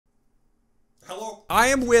Hello. I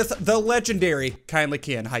am with the legendary Kindly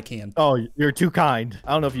Kian. Hi, Kian. Oh, you're too kind.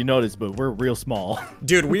 I don't know if you noticed, but we're real small.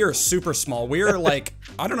 Dude, we are super small. We are like,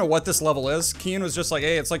 I don't know what this level is. Kian was just like,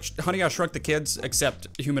 hey, it's like Honey, I Shrunk the Kids, except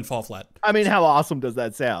human fall flat. I mean, how awesome does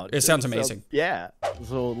that sound? It sounds amazing. Yeah.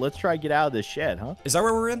 So let's try to get out of this shed, huh? Is that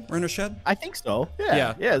where we're in? We're in a shed? I think so. Yeah.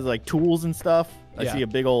 Yeah. Yeah, it's like tools and stuff. I Yeah. see a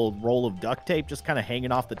big old roll of duct tape just kind of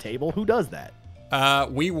hanging off the table. Who does that?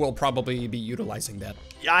 We will probably be utilizing that.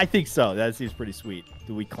 Yeah, I think so. That seems pretty sweet.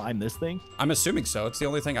 Do we climb this thing? I'm assuming so. It's the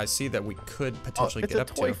only thing I see that we could potentially get up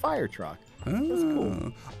to. It's a toy fire truck. That's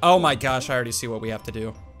cool. Oh my gosh, I already see what we have to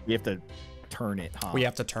do. We have to turn it, huh? We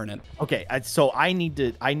have to turn it. Okay, so I need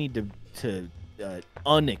to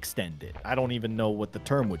unextend it. I don't even know what the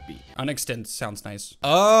term would be. Unextend sounds nice.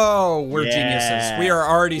 Oh, we're geniuses. We are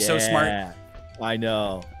already so smart. I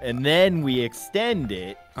know. And then we extend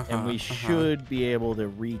it, and we should be able to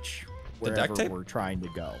reach wherever we're trying to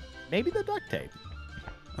go. Maybe the duct tape.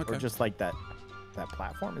 Okay. Or just like that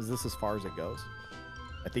platform. Is this as far as it goes?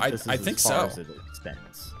 I think this is as far as it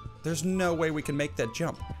extends. There's no way we can make that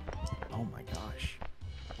jump. Oh my gosh.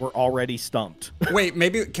 We're already stumped. Wait,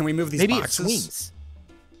 maybe can we move these boxes? Maybe it swings.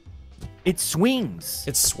 It swings.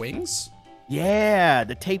 It swings? Yeah,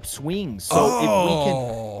 the tape swings. So if we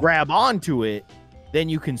can grab onto it, then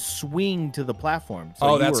you can swing to the platform.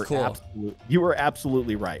 So that's cool. You were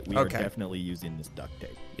absolutely right. We are definitely using this duct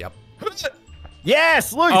tape. Yep.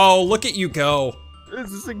 Yes, look. Oh, look at you go.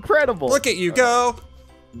 This is incredible. Look at you go.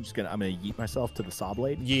 I'm gonna yeet myself to the saw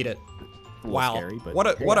blade. Yeet it. Wow. Scary,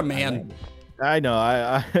 but what a man. I know.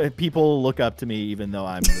 I people look up to me even though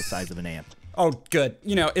I'm the size of an ant. Oh, good.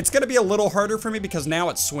 You know, it's going to be a little harder for me because now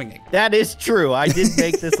it's swinging. That is true. I did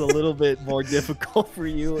make this a little bit more difficult for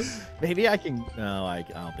you. Maybe I can... No, I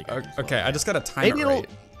don't think I can. Okay, I just got to time it right.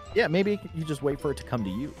 Yeah, maybe you just wait for it to come to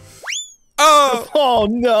you. Oh! Oh,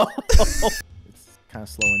 no. It's kind of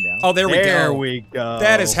slowing down. Oh, there we go. There we go.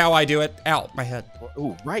 That is how I do it. Ow, my head.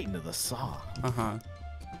 Ooh, right into the saw. Uh-huh.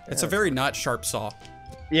 It's a very not sharp saw.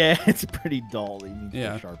 Yeah, it's pretty dull. You need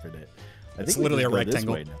to sharpen it. It's literally a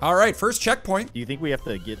rectangle. All right, first checkpoint. Do you think we have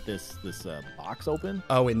to get this box open?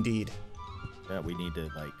 Oh, indeed. Yeah, we need to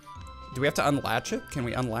like. Do we have to unlatch it? Can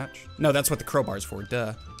we unlatch? No, that's what the crowbar's for.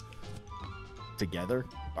 Duh. Together,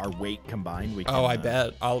 our weight combined, we can. Oh, I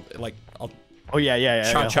bet. I'll. Oh yeah.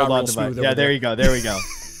 Cha-cha real smooth. Yeah, there you go. There we go.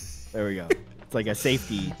 There we go. It's like a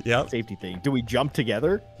safety. Safety thing. Do we jump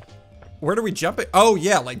together? Where do we jump it? Oh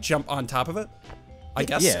yeah, like jump on top of it. I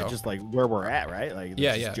guess so. Yeah, just like where we're at, right? Like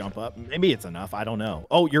just jump up. Maybe it's enough. I don't know.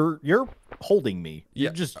 Oh, you're holding me.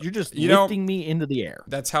 You're just lifting me into the air.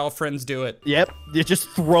 That's how friends do it. Yep. You just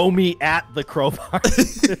throw me at the crowbar.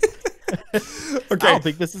 Okay. I don't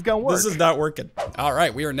think this is gonna work. This is not working. All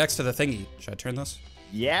right, we are next to the thingy. Should I turn this?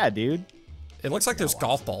 Yeah, dude. It looks like there's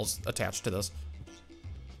golf balls attached to this.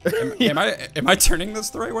 Am I turning this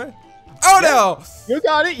the right way? Oh no! You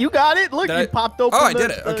got it. You got it. Look, you popped open. Oh, I did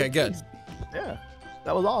it. Okay, good. Yeah.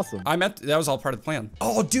 That was awesome. That was all part of the plan.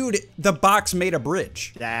 Oh, dude, the box made a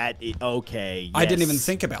bridge. Okay. Yes. I didn't even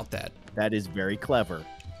think about that. That is very clever.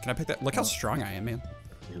 Can I pick that? Look how strong I am, man.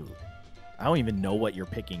 Dude, I don't even know what you're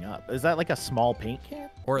picking up. Is that like a small paint can?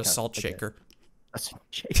 Or a salt shaker? A salt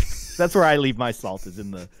shaker. That's where I leave my salt, is in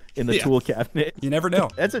the tool cabinet. You never know.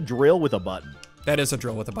 That's a drill with a button. That is a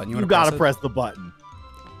drill with a button. You gotta press the button.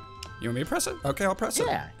 You want me to press it? Okay, I'll press it.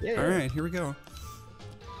 Yeah. All right, here we go.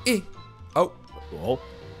 Oh. Whoa.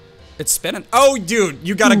 It's spinning. Oh, dude,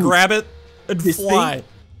 you gotta grab it and fly.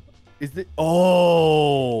 Is it?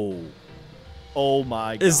 Oh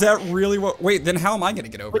my God. Is that really what? Wait, then how am I gonna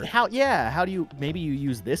get over? But how? Yeah, how do you? Maybe you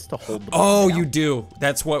use this to hold the. Oh, you do.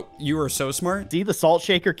 That's what you are so smart. See, the salt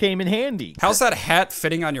shaker came in handy. How's that hat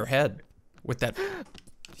fitting on your head with that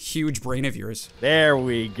huge brain of yours? There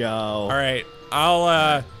we go. All right,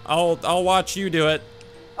 I'll watch you do it.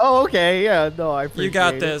 Oh, okay. Yeah, no, I appreciate it. You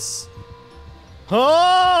got this.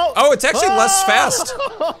 Oh, it's actually less fast.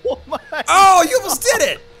 Oh, you almost did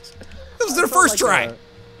it. That was the first try.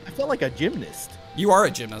 I felt like a gymnast. You are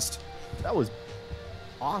a gymnast. That was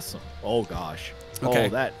awesome. Oh gosh. Okay.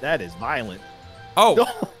 Oh, that is violent.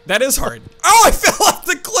 Oh, that is hard. Oh, I fell off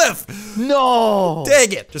the cliff. No.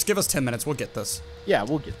 Dang it. Just give us 10 minutes. We'll get this. Yeah,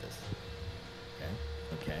 we'll get this.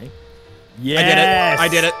 Okay. Yes. I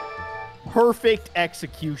did it. Perfect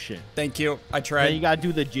execution. Thank you. I tried. Then you gotta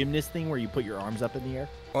do the gymnast thing where you put your arms up in the air.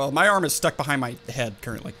 Well, my arm is stuck behind my head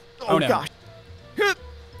currently. Oh no. Gosh.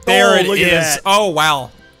 There it is. Oh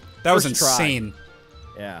wow. That was insane.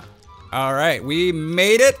 Yeah. All right, we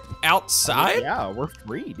made it outside. Oh, yeah, we're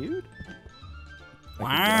free, dude.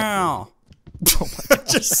 Wow. Oh my God.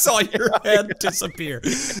 I just saw your head disappear.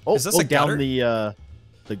 Oh, is this a gutter? down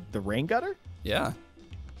the rain gutter? Yeah.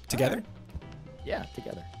 Together? Right. Yeah,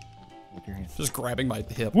 together. With your hands. Just grabbing my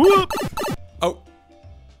hip. Whoop! Oh.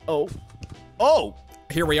 Oh. Oh!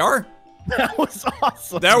 Here we are. That was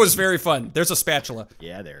awesome. That was very fun. There's a spatula.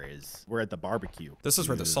 Yeah, there is. We're at the barbecue. This is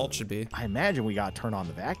where the salt should be. I imagine we gotta turn on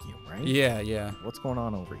the vacuum, right? Yeah, yeah. What's going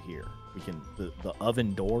on over here? We can. The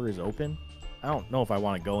oven door is open. I don't know if I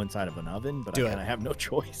want to go inside of an oven, but I kind of have no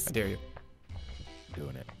choice. I dare you. I'm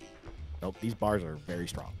doing it. Nope, these bars are very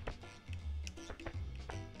strong.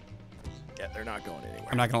 Yeah, they're not going anywhere.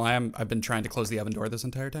 I'm not gonna lie. I've been trying to close the oven door this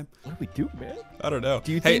entire time. What do we do, man? I don't know.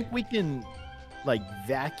 Do you think we can, like,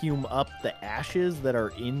 vacuum up the ashes that are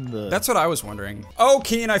in the... That's what I was wondering. Oh,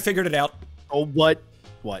 Keen, I figured it out. Oh, what?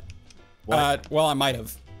 What? Well, I might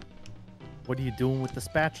have. What are you doing with the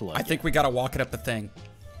spatula? I think we gotta walk it up the thing.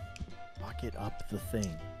 Walk it up the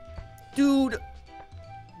thing. Dude.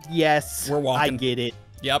 Yes. We're walking. I get it.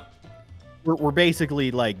 Yep. We're basically,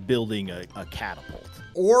 like, building a catapult.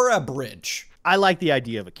 Or a bridge. I like the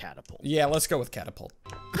idea of a catapult. Yeah, let's go with catapult.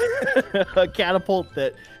 A catapult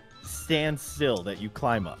that stands still, that you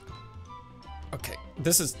climb up. Okay,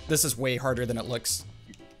 this is way harder than it looks.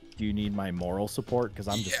 Do you need my moral support? Because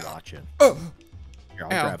I'm just watching. Oh. Here, I'll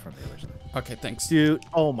grab from the other side. Okay, thanks. Dude,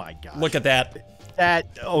 oh my gosh. Look at that.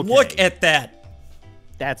 Okay. Look at that.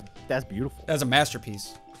 That's beautiful. That's a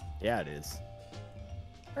masterpiece. Yeah, it is.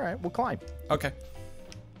 All right, we'll climb. Okay.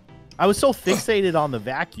 I was so fixated on the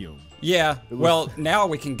vacuum. Yeah, well, now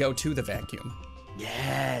we can go to the vacuum.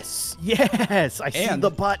 Yes. Yes, I see the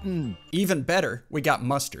button. Even better, we got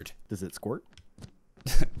mustard. Does it squirt?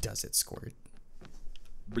 Does it squirt?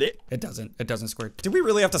 Blech. It doesn't. It doesn't squirt. Did we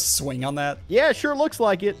really have to swing on that? Yeah, it sure looks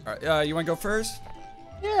like it. All right, you want to go first?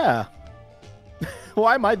 Yeah.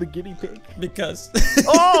 Why am I the guinea pig? Because.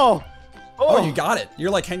 Oh! Oh, you got it. You're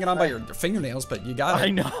like hanging on by your fingernails, but you got it. I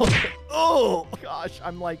know. Oh, gosh.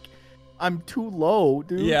 I'm too low,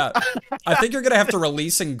 dude. Yeah. I think you're going to have to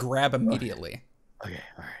release and grab immediately. Okay,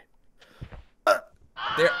 all right.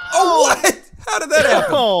 There. Oh, what? How did that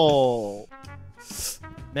happen? Oh.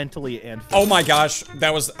 Mentally and physically. Oh my gosh.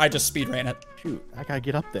 I just speed ran it. Shoot, I gotta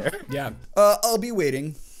get up there. Yeah. I'll be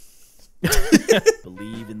waiting.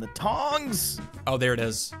 Believe in the tongs. Oh, there it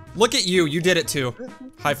is. Look at you. You did it too.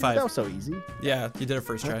 High five. That was so easy. Yeah, you did it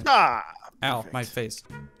first try. Ah, ow, perfect. my face.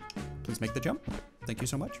 Please make the jump. Thank you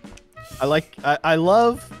so much. I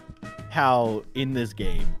love how in this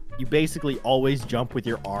game you basically always jump with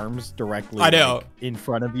your arms directly like, in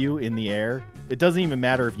front of you in the air. It doesn't even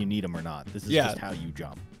matter if you need them or not. This is just how you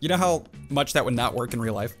jump. You know how much that would not work in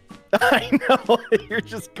real life? I know. You're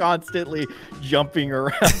just constantly jumping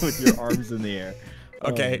around with your arms in the air.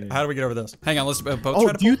 Okay, how do we get over this? Hang on, let's both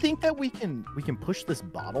try to do you think that we can push this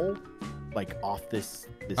bottle like off this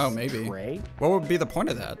maybe. tray? What would be the point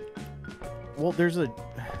of that? Well, there's a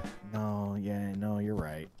no, you're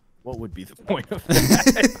right. What would be the point of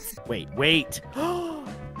that? Wait.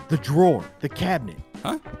 The drawer, the cabinet.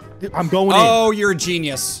 Huh? I'm going in. Oh, you're a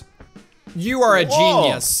genius. You are a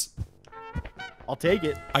genius. I'll take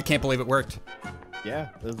it. I can't believe it worked. Yeah,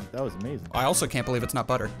 that was amazing. I also can't believe it's not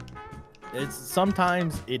butter.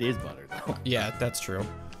 Sometimes it is butter though. Yeah, that's true.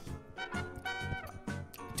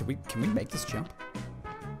 Can we make this jump?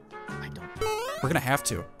 I don't. We're gonna have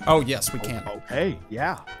to. Oh yes, we can. Okay,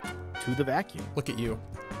 yeah. To the vacuum. Look at you.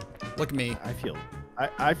 Look at me. I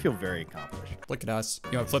feel very accomplished. Look at us.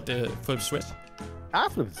 You want to flip the switch? I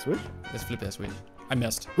flip the switch. Let's flip that switch. I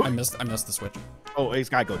missed the switch. Oh, it's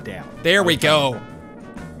gotta go down. There we go.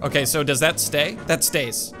 Okay, so does that stay? That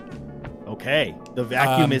stays. Okay, the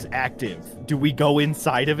vacuum is active. Do we go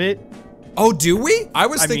inside of it? Oh, do we? I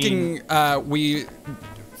was thinking we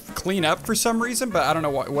clean up for some reason, but I don't know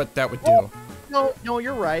what that would do. No,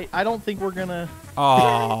 you're right. I don't think we're gonna.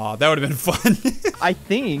 Oh, that would have been fun. I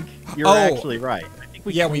think you're actually right. I think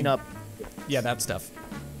we clean up. Yeah, that stuff.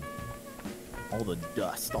 All the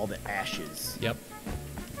dust, all the ashes. Yep.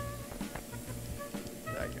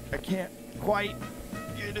 I can't quite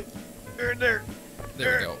get it. There.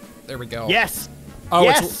 There we go. There we go. Yes. Oh,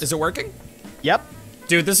 yes. Is it working? Yep.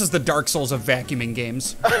 Dude, this is the Dark Souls of vacuuming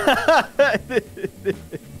games.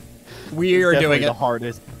 We are doing it.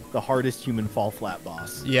 The hardest human fall flat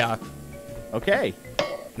boss. Yeah. Okay.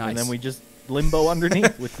 Nice. And then we just limbo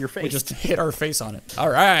underneath with your face. We just hit our face on it. All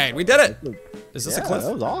right, we did it. Is this a cliff?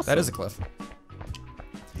 That was awesome. That is a cliff.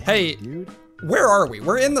 Yeah, hey, dude. Where are we?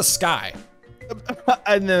 We're in the sky.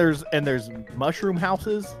 and there's mushroom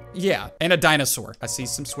houses. Yeah, and a dinosaur. I see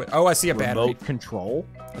some switch. Oh, I see a battery. Remote control.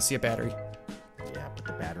 I see a battery. Yeah, put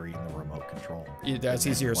the battery in the remote control. Yeah, that's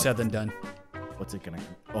easier said than done. What's it gonna?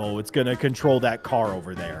 Oh, it's gonna control that car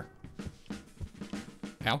over there.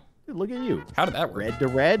 How? Look at you. How did that work? Red to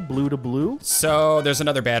red, blue to blue. So there's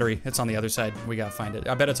another battery. It's on the other side. We gotta find it.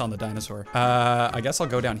 I bet it's on the dinosaur. I guess I'll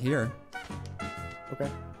go down here. Okay.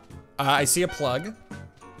 I see a plug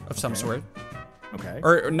of some sort. Okay.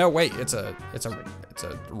 Or no, wait. It's a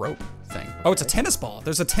rope thing. Oh, it's a tennis ball.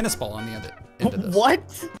 There's a tennis ball on the end of this.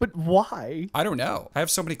 What? But why? I don't know. I have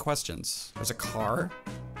so many questions. There's a car.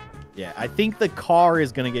 Yeah, I think the car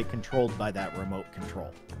is gonna get controlled by that remote control.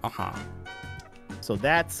 Uh-huh. So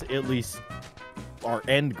that's at least our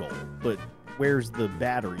end goal. But where's the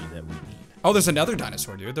battery that we need? Oh, there's another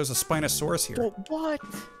dinosaur, dude. There's a Spinosaurus here. Well, what?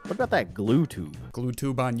 What about that glue tube? Glue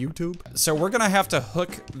tube on YouTube? So we're gonna have to hook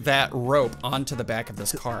that rope onto the back of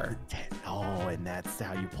this car. Oh, and that's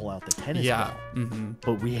how you pull out the tennis Yeah. ball. Mm-hmm.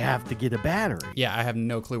 But we have to get a battery. Yeah, I have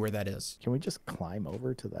no clue where that is. Can we just climb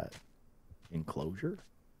over to that enclosure?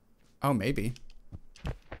 Oh, maybe.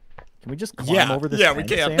 Can we just climb over this Yeah, we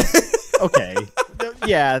fence, can. Sam? Okay.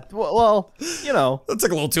 Yeah, well, you know. That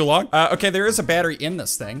took a little too long. Okay, there is a battery in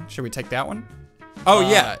this thing. Should we take that one? Oh,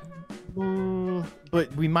 yeah.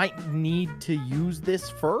 But we might need to use this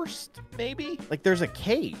first, maybe? Like, there's a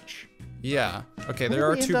cage. Yeah. Okay, How there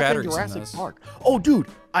are did we 2 end up batteries in Jurassic this. Park? Oh, dude,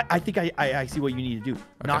 I think I see what you need to do.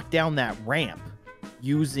 Knock down that ramp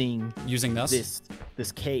using this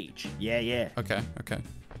cage. Yeah. Okay.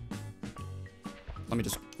 Let me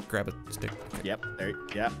just grab a stick. Okay. Yep. There.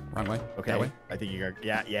 Yep. Wrong way. Okay. That way. I think you got.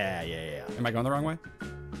 Yeah. Am I going the wrong way?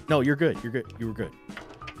 No, you're good. You're good. You were good.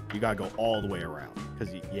 You gotta go all the way around.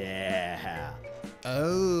 Yeah.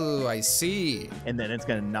 Oh, I see. And then it's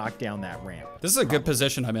gonna knock down that ramp. This is a good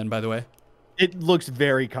position I'm in, by the way. It looks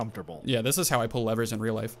very comfortable. Yeah, this is how I pull levers in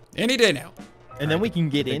real life. Any day now. And then we can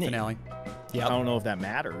get in finale. Yeah. I don't know if that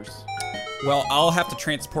matters. Well, I'll have to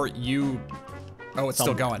transport you. Oh, it's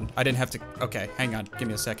still going. I didn't have to. Okay, hang on. Give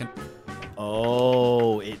me a second.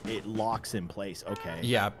 Oh, it locks in place. Okay.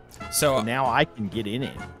 Yeah. So now I can get in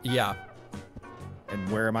it. Yeah.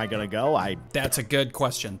 And where am I gonna go? That's a good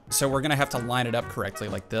question. So we're gonna have to line it up correctly,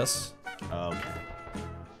 like this. Okay.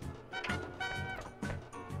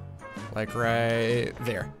 Like right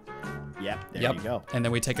there. Yep. There you go. And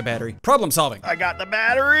then we take a battery. Problem solving. I got the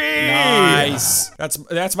battery. Nice.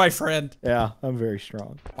 That's my friend. Yeah, I'm very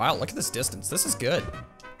strong. Wow, look at this distance. This is good.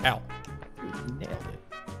 Ow. You nailed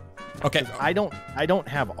it. Okay. I don't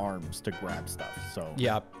have arms to grab stuff, so.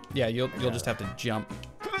 Yeah. You'll just have to jump.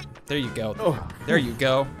 There you go. Oh. There you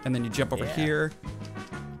go. And then you jump over here.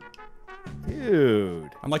 Dude.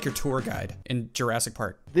 I'm like your tour guide in Jurassic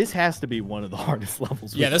Park. This has to be one of the hardest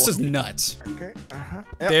levels. Yeah, this is nuts. Okay. Yep.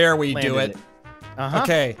 There we do it.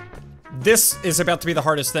 Okay. This is about to be the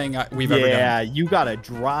hardest thing we've ever done. Yeah, you gotta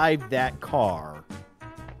drive that car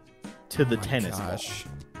to the tennis ball.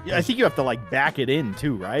 Yeah, I think you have to like back it in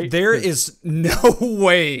too, right? There is no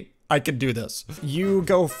way I could do this. You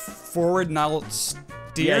go forward and I'll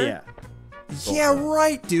steer. Yeah,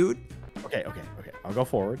 right, dude. Okay. I'll go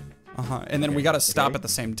forward. And then we gotta stop at the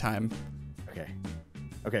same time.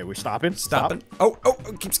 Okay, we're stopping. Stopping. Oh,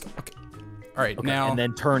 keeps going. Okay. All right, now. And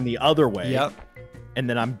then turn the other way. Yep. And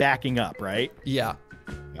then I'm backing up, right? Yeah.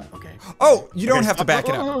 Okay. Oh, you don't have to back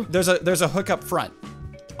it up. There's a hook up front.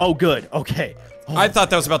 Oh, good. Okay. Oh, I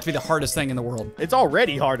thought that was about to be the hardest thing in the world. It's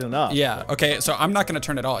already hard enough. Yeah. Okay. So I'm not gonna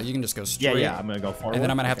turn at all. You can just go straight. Yeah. I'm gonna go forward. And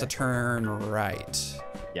then I'm gonna have to turn right.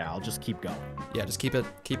 Yeah. I'll just keep going. Yeah. Just keep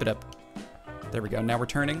it up. There we go. Now we're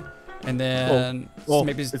turning. And then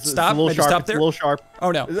maybe stop. It's a little maybe sharp. stop It's there. a little sharp. Oh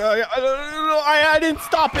no. I didn't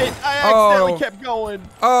stop it. I accidentally kept going.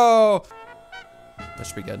 Oh. That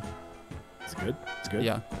should be good. It's good. It's good.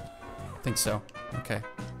 Yeah. I think so. Okay.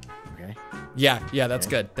 Okay. Yeah. That's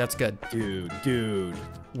good. That's good. Dude.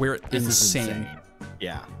 We're insane.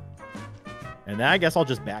 Yeah. And then I guess I'll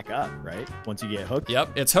just back up, right? Once you get hooked.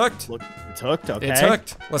 Yep. It's hooked. Look, it's hooked. Okay. It's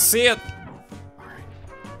hooked. Let's see it. All right.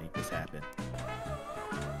 Make this happen.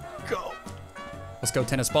 Go. Let's go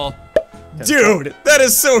tennis ball. Dude, that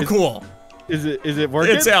is so cool. Is it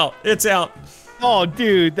working? It's out. It's out. Oh,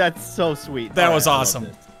 dude, that's so sweet. That was awesome.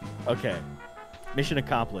 Okay. Mission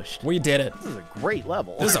accomplished. We did it. This is a great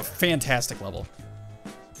level. This is a fantastic level.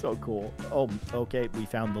 So cool. Oh, okay. We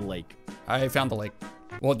found the lake. I found the lake.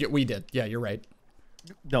 Well, we did. Yeah, you're right.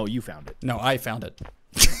 No, you found it. No, I found it.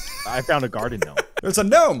 I found a garden gnome. There's a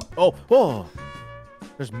gnome. Oh.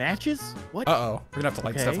 There's matches? What? Uh-oh. We're gonna have to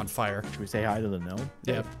light stuff on fire. Should we say hi to the gnome?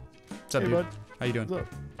 Yeah. What's up, dude? Bud. How you doing? What's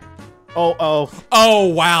up? Oh. Oh,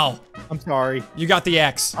 wow. I'm sorry. You got the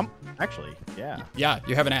axe. Actually, yeah. Yeah,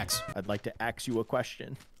 you have an axe. I'd like to ask you a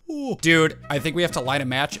question. Ooh. Dude, I think we have to light a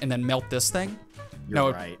match and then melt this thing.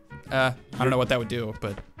 You're right. I don't know what that would do,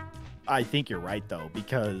 but... I think you're right, though,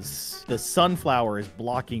 because the sunflower is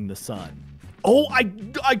blocking the sun. Oh,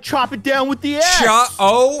 I chop it down with the axe.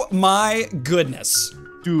 Oh my goodness.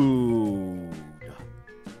 Dude.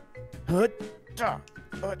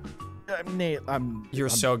 You're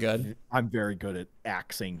so good. I'm very good at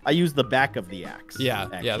axing. I use the back of the axe.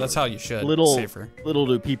 Yeah, yeah, that's how you should. Little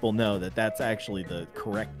do people know that that's actually the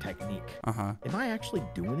correct technique. Uh-huh. Am I actually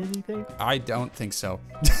doing anything? I don't think so.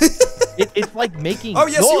 It's like making... Oh,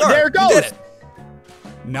 yes, you are. There it goes. You did it.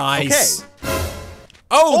 Nice. Okay.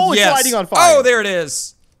 Oh, yes. It's lighting on fire. Oh, there it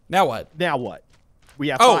is. Now what? Now what? We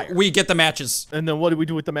have fire. Oh, we get the matches. And then what do we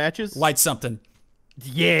do with the matches? Light something.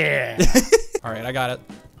 Yeah. All right, I got it.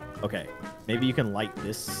 Okay, maybe you can light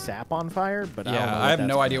this sap on fire, but yeah, I have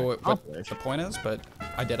no idea what the point is, but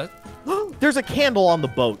I did it. There's a candle on the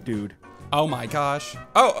boat, dude. Oh my gosh.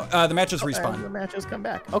 Oh, the matches respawn. The matches come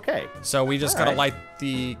back. Okay. So we just gotta light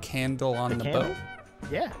the candle on the boat.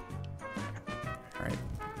 Yeah. All right.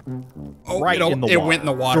 Oh, right in the water. It went in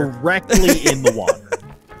the water. Directly in the water.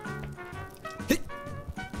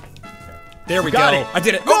 There we go. Got it. I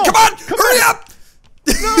did it. No, oh, come on! Hurry up!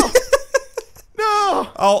 No! No!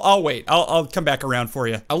 I'll wait. I'll come back around for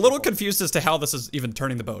you. A little confused as to how this is even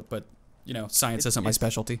turning the boat, but you know, science isn't my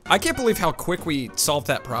specialty. I can't believe how quick we solved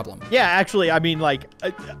that problem. Yeah, actually, I mean, like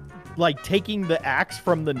taking the axe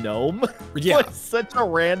from the gnome. Yeah. Was such a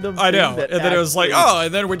random thing. I know. And then it was like, oh,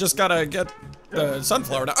 and then we just gotta get the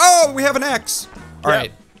sunflower. Oh, we have an axe. All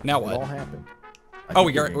right. Now what? It all happened. Oh,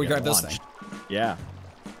 we got this thing. Yeah.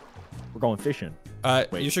 We're going fishing.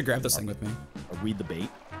 Wait, you should grab this thing with me. Are we the bait?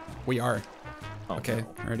 We are. Oh, okay,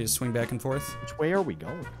 no. ready to swing back and forth? Which way are we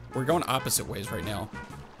going? We're going opposite ways right now.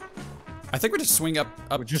 I think we just swing up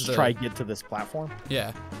we just try to get to this platform?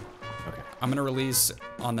 Yeah. Okay. I'm gonna release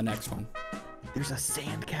on the next one. There's a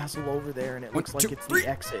sand castle over there, and it looks like it's the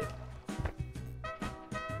exit.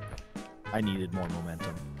 I needed more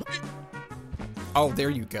momentum. Oh, there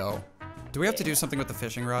you go. Do we have to do something with the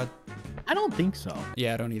fishing rod? I don't think so.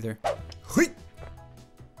 Yeah, I don't either.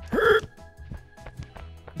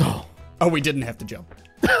 Oh, we didn't have to jump.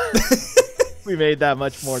 We made that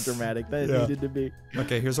much more dramatic than it needed to be.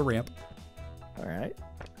 Okay, here's a ramp. All right.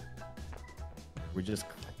 We're just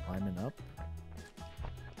climbing up.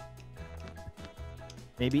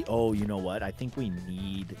 Maybe, oh, you know what? I think we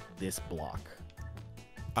need this block.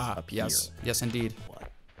 Up yes. Here. Yes, indeed. What?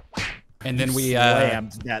 And then we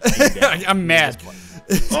slammed that thing down. I'm mad.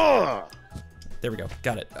 There we go.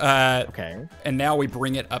 Got it. Okay. And now we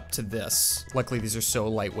bring it up to this. Luckily, these are so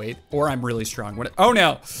lightweight. Or I'm really strong. Oh,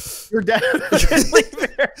 no. You're definitely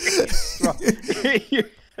very strong. You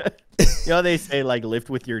know, they say, like, lift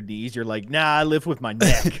with your knees. You're like, nah, I lift with my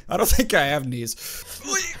neck. I don't think I have knees.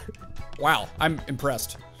 Wow. I'm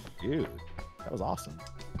impressed. Dude, that was awesome.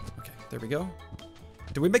 Okay, there we go.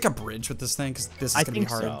 Do we make a bridge with this thing? Because this is going to be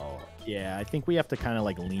hard. So. Yeah, I think we have to kind of,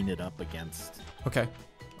 like, lean it up against. Okay.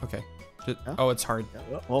 Okay. Oh, it's hard.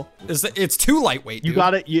 Yeah, well, it's too lightweight, dude. You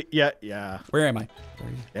got it. Yeah. Where am I?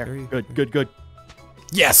 There. Good.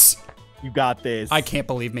 Yes. You got this. I can't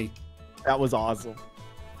believe me. That was awesome.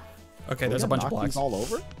 Okay, there's a bunch of blocks. All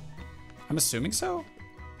over? I'm assuming so.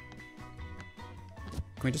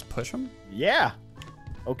 Can we just push them? Yeah.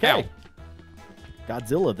 Okay. Ow.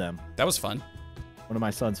 Godzilla them. That was fun. One of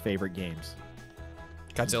my son's favorite games.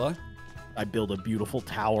 Godzilla? I build a beautiful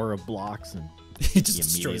tower of blocks and he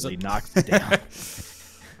just immediately knocks it down.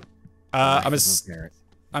 I'm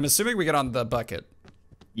assuming we get on the bucket.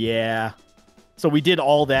 Yeah. So we did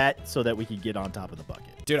all that so that we could get on top of the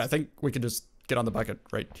bucket. Dude, I think we can just get on the bucket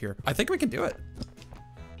right here. I think we can do it.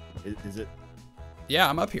 Is it? Yeah,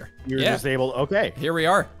 I'm up here. You're just able. Okay. Here we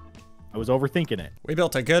are. I was overthinking it. We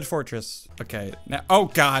built a good fortress. Okay. Now, oh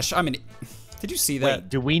gosh, did you see that? Wait,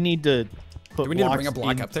 do we need to put do we need to bring a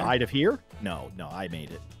block up there? Inside of here? No, I made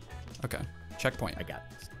it. Okay. Checkpoint. I got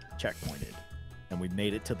checkpointed. And we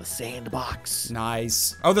made it to the sandbox.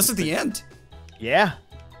 Nice. Oh, this is the end. Yeah.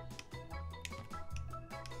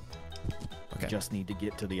 Okay. We just need to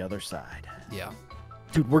get to the other side. Yeah.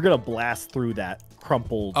 Dude, we're going to blast through that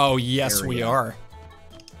crumpled Oh, yes, area. we are.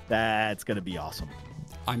 That's going to be awesome.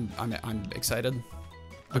 I'm excited.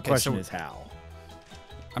 The question is how.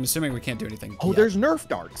 I'm assuming we can't do anything. Oh, there's Nerf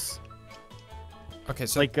darts. Okay,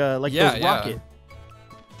 so like those rocket.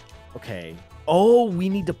 Okay. Oh, we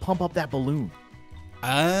need to pump up that balloon.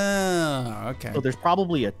 Oh, okay. So there's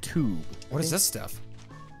probably a tube. What is this stuff?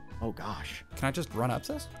 Oh gosh. Can I just run up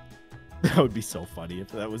this? That would be so funny if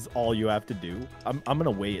that was all you have to do. I'm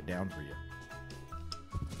gonna weigh it down for you.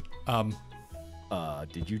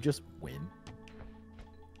 Did you just win?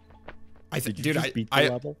 I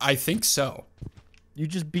think so. You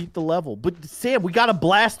just beat the level. But Sam, we gotta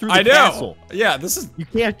blast through the castle. castle. Yeah, this is. You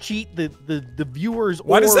can't cheat the viewers.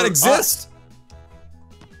 Why does that exist?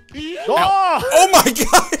 Oh! Oh my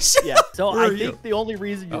gosh! Yeah, so I think the only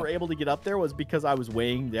reason you were able to get up there was because I was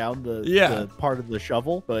weighing down the part of the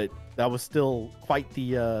shovel, but that was still quite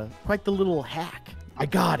the little hack. I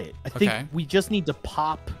got it. I think we just need to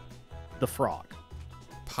pop the frog.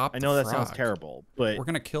 Pop. I know that sounds terrible, but we're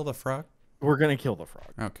gonna kill the frog. We're gonna kill the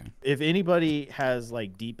frog. Okay. If anybody has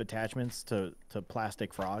like deep attachments to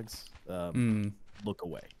plastic frogs, look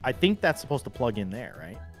away. I think that's supposed to plug in there,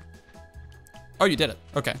 right? Oh, you did it.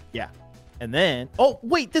 Okay. Yeah. And then, oh,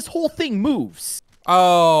 wait, this whole thing moves.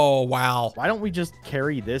 Oh, wow. Why don't we just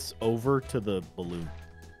carry this over to the balloon?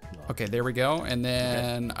 Okay, there we go. And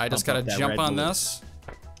then I just got to jump on this.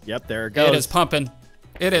 Yep, there it goes. It is pumping.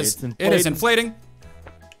 It is. It is inflating.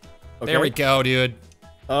 Okay. There we go, dude.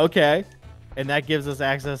 Okay. And that gives us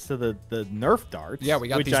access to the Nerf darts. Yeah, we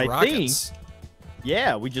got these rockets.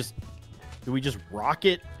 Yeah, do we just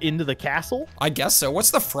rocket into the castle? I guess so. What's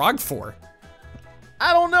the frog for?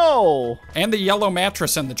 I don't know. And the yellow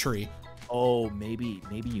mattress in the tree. Oh, maybe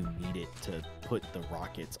you need it to put the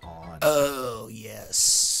rockets on. Oh,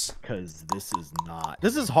 yes. Because this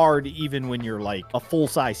is hard even when you're like a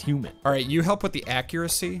full-size human. All right, you help with the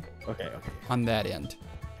accuracy. Okay. On that end.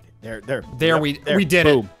 There, we did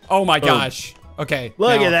it. Oh my gosh. Okay.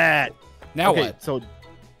 Look at that. Now what? So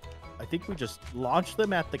I think we just launch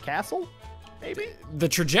them at the castle. Maybe the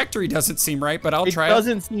trajectory doesn't seem right, but I'll try. It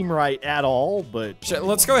doesn't seem right at all, but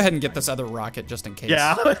let's go ahead and get this other rocket just in case.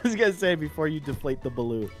 Yeah, I was gonna say before you deflate the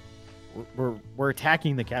balloon, we're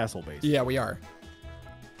attacking the castle base. Yeah, we are.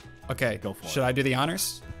 Okay, go for it. Should I do the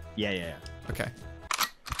honors? Yeah. Okay.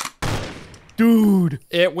 Dude,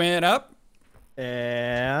 it went up,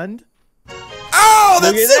 and oh,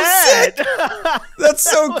 that's so sick! That's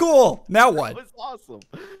so cool. Now what? That was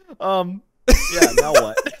awesome. Yeah. Now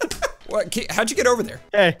what? What, how'd you get over there?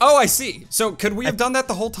 Hey. Oh, I see. So could we have done that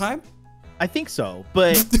the whole time? I think so,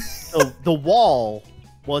 but the wall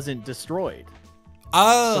wasn't destroyed.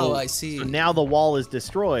 Oh, I see. So now the wall is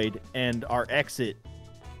destroyed, and our exit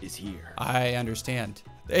is here. I understand.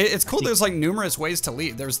 It's cool. There's like numerous ways to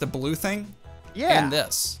leave. There's the blue thing. Yeah. And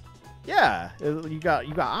this. Yeah. You got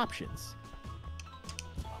options.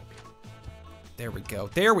 There we go.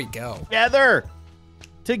 There we go.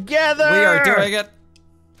 Together. We are doing it.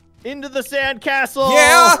 Into the sandcastle.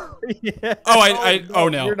 Yeah. Oh, oh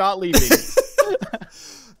no. You're not leaving.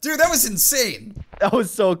 Dude, that was insane. That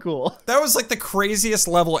was so cool. That was like the craziest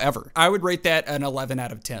level ever. I would rate that an 11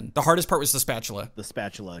 out of 10. The hardest part was the spatula. The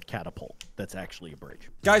spatula catapult. That's actually a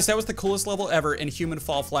bridge. Guys, that was the coolest level ever in Human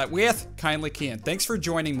Fall Flat with Kindly Kian. Thanks for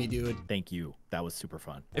joining me, dude. Thank you. That was super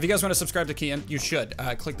fun. If you guys want to subscribe to Kian, you should.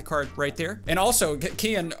 Click the card right there. And also,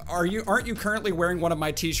 Kian, aren't you currently wearing one of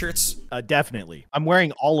my t-shirts? Definitely. I'm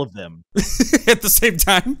wearing all of them. At the same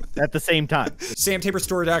time? At the same time.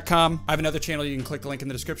 SamTaborStore.com. I have another channel. You can click the link in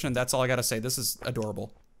the description. That's all I got to say. This is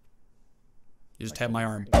adorable. You just have my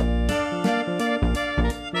arm.